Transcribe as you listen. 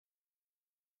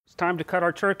It's time to cut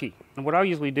our turkey. And what I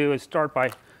usually do is start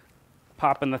by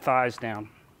popping the thighs down.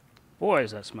 Boy,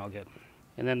 does that smell good.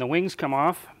 And then the wings come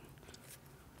off.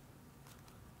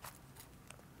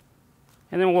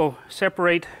 And then we'll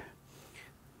separate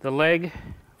the leg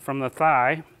from the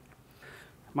thigh. In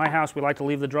my house, we like to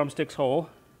leave the drumsticks whole.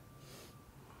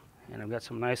 And I've got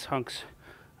some nice hunks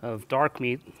of dark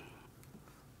meat.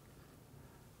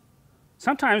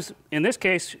 Sometimes, in this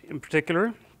case in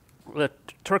particular, the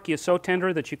turkey is so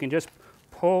tender that you can just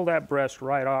pull that breast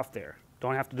right off there.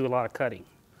 Don't have to do a lot of cutting.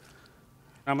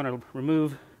 I'm going to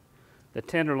remove the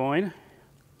tenderloin,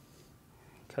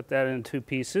 cut that into 2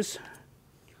 pieces.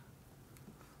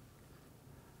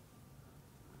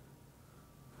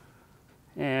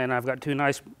 And I've got 2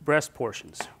 nice breast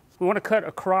portions. We want to cut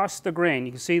across the grain.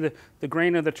 You can see the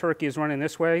grain of the turkey is running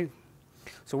this way,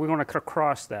 so we want to cut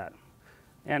across that.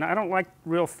 And I don't like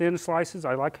real thin slices.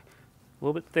 I like a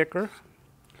little bit thicker,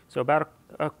 so about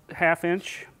a ½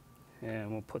 inch.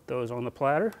 And we'll put those on the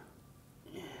platter.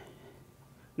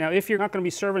 Now, if you're not going to be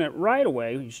serving it right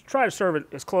away, you should try to serve it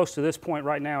as close to this point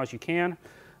right now as you can.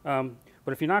 But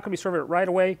if you're not going to be serving it right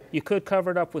away, you could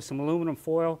cover it up with some aluminum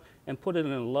foil and put it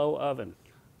in a low oven.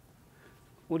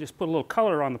 We'll just put a little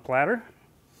color on the platter.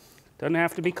 Doesn't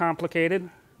have to be complicated.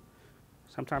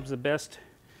 Sometimes the best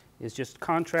is just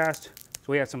contrast.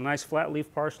 So we have some nice flat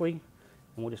leaf parsley, and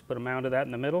we'll just put a mound of that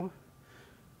in the middle.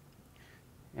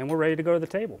 And we're ready to go to the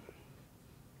table.